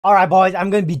Alright boys,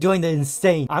 I'm gonna be doing the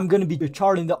insane. I'm gonna be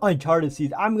charting the uncharted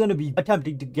seas. I'm gonna be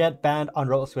attempting to get banned on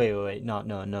Roblox. Wait. No,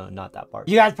 not that part.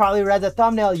 You guys probably read the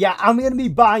thumbnail. Yeah, I'm gonna be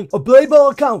buying a Playboy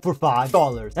account for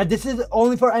 $5. And this is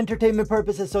only for entertainment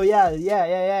purposes, so yeah.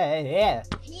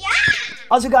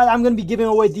 Also guys, I'm going to be giving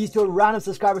away these to a random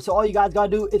subscriber, so all you guys gotta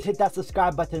do is hit that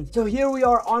subscribe button. So here we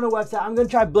are on a website. I'm going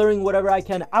to try blurring whatever I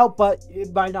can out, but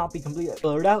it might not be completely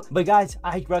blurred out. But guys,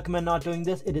 I recommend not doing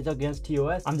this. It is against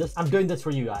TOS. I'm doing this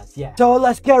for you guys, yeah. So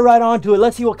let's get right on to it.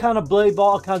 Let's see what kind of Blade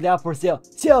Ball accounts they have for sale.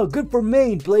 So good for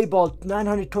main Blade Ball,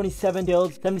 927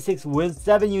 kills, 76 wins,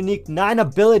 7 unique, 9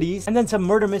 abilities, and then some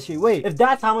murder mystery. Wait, if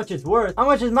that's how much it's worth, how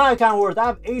much is my account worth? I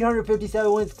have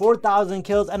 857 wins, 4,000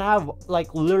 kills, and I have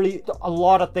like literally a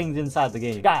lot of things inside the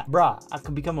game. God, bruh, I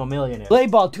could become a millionaire.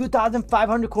 Blade Ball,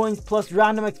 2,500 coins plus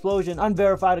random explosion,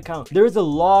 unverified account. There's a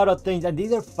lot of things, and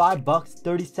these are $5,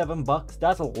 37 bucks.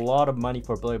 That's a lot of money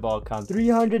for Blade Ball account.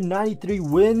 393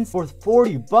 wins for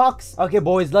 40 bucks. Okay,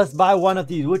 boys, let's buy one of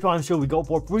these. Which one should we go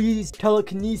for? Freeze,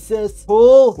 telekinesis,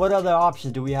 pull. What other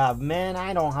options do we have? Man,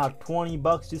 I don't have 20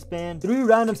 bucks to spend. 3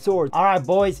 random swords. All right,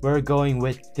 boys, we're going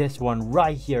with this one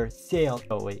right here. Sale.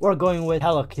 Oh wait, we're going with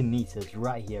telekinesis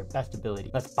right here. Best ability.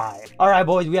 Let's buy it. All right,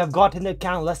 boys, we have gotten the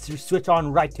account. Let's switch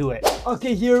on right to it.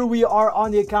 Okay, here we are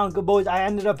on the account. Good boys, I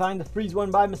ended up buying the freeze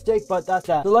one by mistake, but that's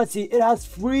that. So let's see. It has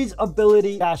freeze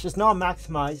ability dash. It's not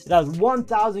maximized. It has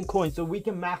 1,000 coins, so we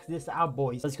can max this out,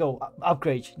 boys. Let's go.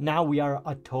 Upgrade. Now we are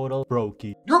a total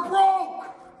brokey. You're broke.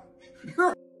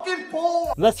 You're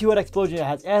poor. Let's see what explosion it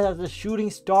has. It has a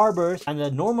shooting starburst and a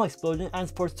normal explosion. And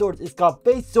for swords, it's got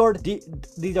base sword.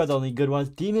 These are the only good ones.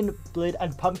 Demon blade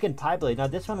and pumpkin pie blade. Now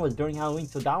this one was during Halloween,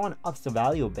 so that one ups the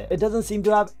value a bit. It doesn't seem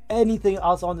to have anything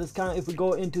else on this count. If we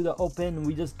go into the open,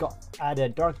 we just got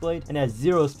added dark blade and it has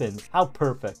 0 spins. How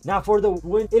perfect. Now for the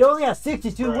win, it only has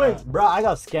 62 wins. Bruh, I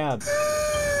got scammed.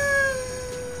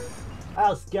 I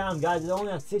was scammed, guys. It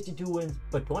only has 62 wins,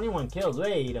 but 21 kills.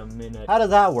 Wait a minute. How does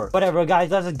that work? Whatever,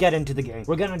 guys. Let's just get into the game.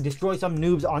 We're gonna destroy some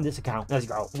noobs on this account. Let's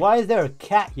go. Why is there a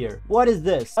cat here? What is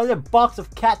this? Why is there a box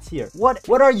of cats here? What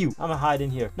are you? I'm gonna hide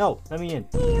in here. No, let me in.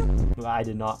 I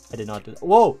did not do that.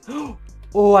 Whoa.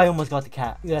 Oh, I almost got the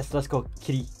cat. Yes, let's go,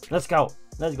 kitty. Let's go.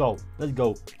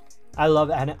 I love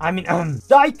it. I mean,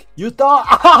 psych! You thought?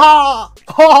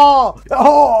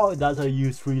 Oh, that's how you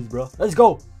use freeze, bro. Let's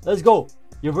go.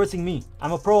 You're versing me.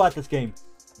 I'm a pro at this game.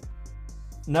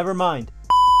 Never mind.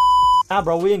 Nah,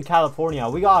 bro, we in California.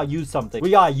 We gotta use something.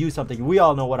 We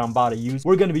all know what I'm about to use.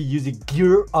 We're gonna be using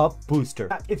Gear Up Booster.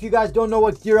 If you guys don't know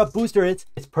what Gear Up Booster is,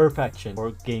 it's perfection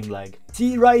or game lag.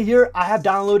 See right here, I have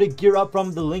downloaded Gear Up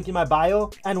from the link in my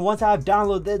bio. And once I have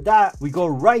downloaded that, we go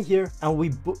right here and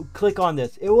we click on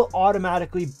this. It will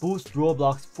automatically boost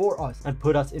Roblox for us and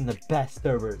put us in the best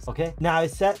servers. Okay, now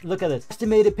it's set. Look at this.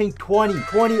 Estimated ping 20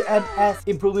 ms,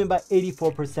 improvement by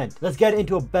 84%. Let's get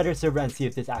into a better server and see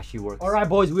if this actually works. All right,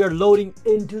 boys, we are loading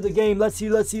into the game. Let's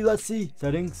see.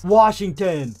 Settings,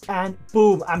 Washington, and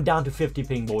boom, I'm down to 50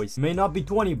 ping, boys. May not be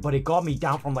 20, but it got me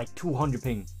down from like 200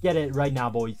 ping. Get it right now,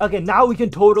 boys. Okay, now we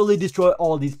can totally destroy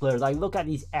all these players. Like, look at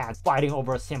these ants fighting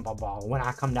over a simple ball. When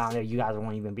I come down there, you guys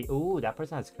won't even be. Ooh, that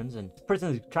person has crimson. This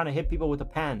person is trying to hit people with a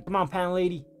pan. Come on, pan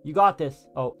lady, you got this.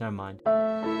 Oh, never mind.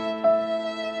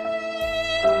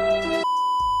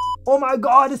 Oh my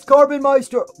god, it's Carbon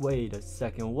Meister. Wait a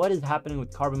second, what is happening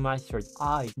with Carbon Meister's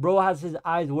eyes? Bro has his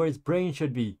eyes where his brain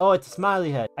should be. Oh, it's a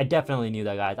smiley head. I definitely knew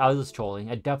that, guys. I was just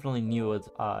trolling. I definitely knew it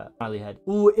was smiley head.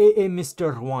 Ooh,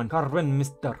 Mr. 1. Carbon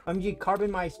Meister. OMG Carbon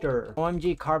Meister.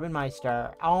 OMG Carbon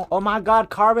Meister. Oh my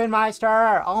god, Carbon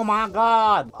Meister. Oh my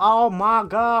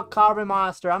god, Carbon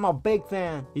Meister. I'm a big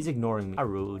fan. He's ignoring me. How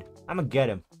rude. I'm gonna get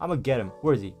him.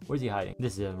 Where is he? Where's he hiding?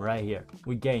 This is him right here.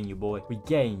 We getting you, boy. We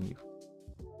getting you.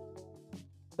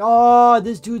 Oh,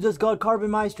 this dude just got Carbon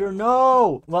Meister.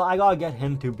 No. Well, I gotta get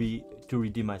him to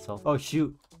redeem myself. Oh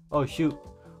shoot.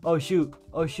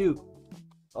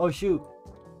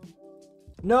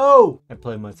 No. I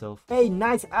played myself. Hey,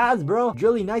 nice abs, bro.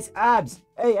 Really nice abs.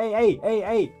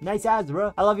 Hey. Nice abs,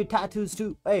 bro. I love your tattoos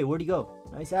too. Hey, where'd he go?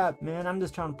 Nice ab. Man, I'm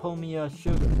just trying to pull me a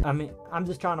sugar. I'm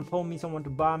just trying to pull me someone to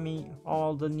buy me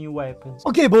all the new weapons.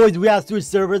 Okay, boys, we have 3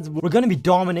 servers. We're gonna be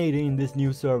dominating this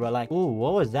new server. Like, oh,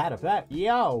 what was that effect?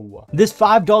 Yo. This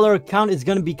 $5 account is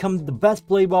gonna become the best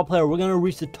Blade Ball player. We're gonna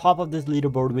reach the top of this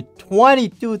leaderboard with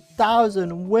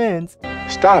 22,000 wins.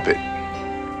 Stop it.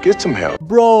 Get some help.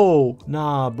 Bro.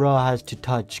 Nah, bro has to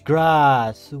touch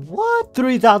grass. What?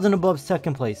 3,000 above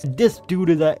second place. This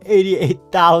dude is at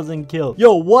 88,000 kills.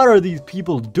 Yo, what are these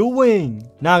people doing?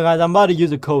 Now, guys, I'm about to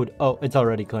use a code. Oh, it's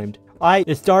already claimed. Alright,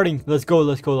 it's starting. Let's go,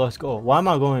 let's go, let's go. Why am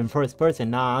I going in first person?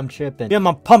 Nah, I'm tripping. Get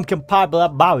my pumpkin pie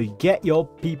blood Bowie. Get your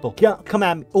people. Come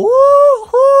at me.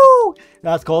 Ooh!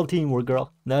 That's called teamwork,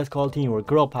 girl. That's called teamwork.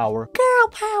 Girl power. Girl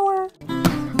power.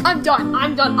 I'm done.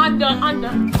 I'm done. I'm done. I'm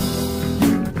done.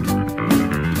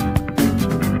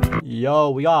 Yo,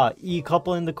 we got E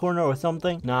couple in the corner or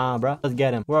something. Nah, bro. Let's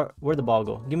get him. Where'd the ball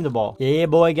go? Give me the ball. Yeah,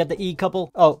 boy. Get the E couple.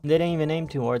 Oh, they didn't even aim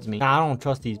towards me. Nah, I don't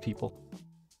trust these people.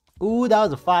 Ooh, that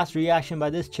was a fast reaction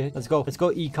by this chick. Let's go. Let's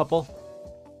go, E couple.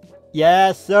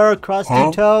 Yes, sir.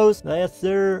 Crusty toes. Yes,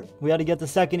 sir. We had to get the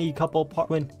second E couple part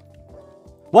win.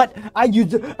 What? I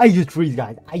used freeze,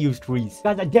 guys. I used freeze.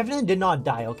 Guys, I definitely did not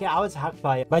die, okay? I was hacked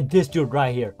by this dude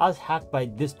right here. I was hacked by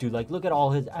this dude. Like, look at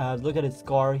all his look at his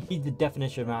scar. He's the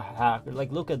definition of a hacker.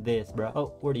 Like, look at this, bro.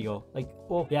 Oh, where'd he go? Like,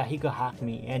 oh, yeah, he could hack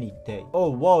me any day. Oh,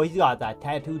 whoa, he's got that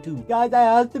tattoo too. Guys, I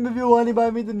asked him if he wanted to buy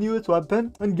me the newest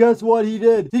weapon. And guess what he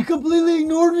did? He completely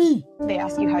ignored me. They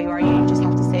ask you how you are, you just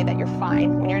have to say that you're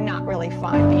fine when you're not really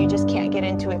fine, but you just can't get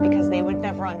into it because they would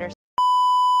never understand.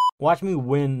 Watch me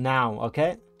win now,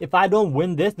 okay? If I don't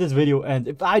win this video ends.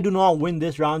 If I do not win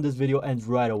this round, this video ends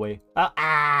right away.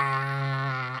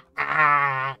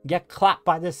 Get clapped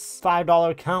by this $5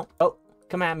 account. Oh,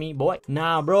 come at me, boy.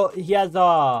 Nah, bro. He has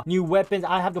new weapons.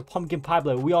 I have the pumpkin pie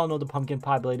blade. We all know the pumpkin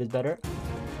pie blade is better.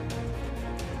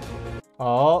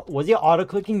 Oh, was he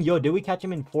auto-clicking? Yo, did we catch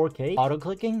him in 4K?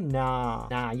 Auto-clicking?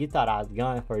 Nah, you thought I was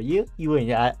going for you? You ain't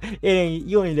that.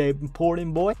 You ain't that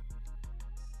important, boy.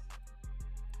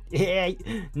 Hey,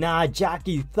 nah,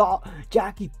 Jackie thought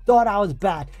I was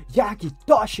bad. Jackie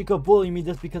thought she could bully me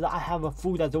just because I have a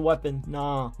food as a weapon.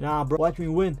 Nah, bro. Watch me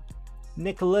win.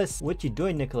 Nicholas, what you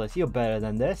doing, Nicholas? You're better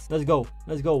than this. Let's go,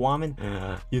 woman.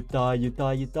 You thought.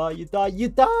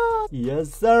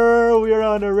 Yes, sir. We are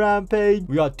on a rampage.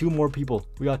 We got two more people.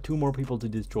 To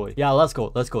destroy. Yeah, let's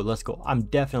go. I'm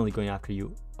definitely going after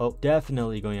you. Oh,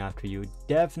 definitely going after you.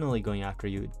 Definitely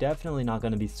not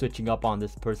going to be switching up on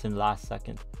this person last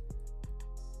second.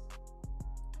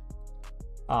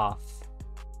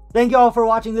 Thank you all for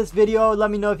watching this video.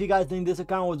 Let me know if you guys think this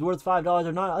account was worth $5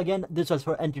 or not. Again, this was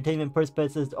for entertainment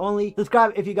purposes only.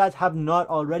 Subscribe if you guys have not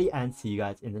already, and see you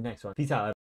guys in the next one. Peace out.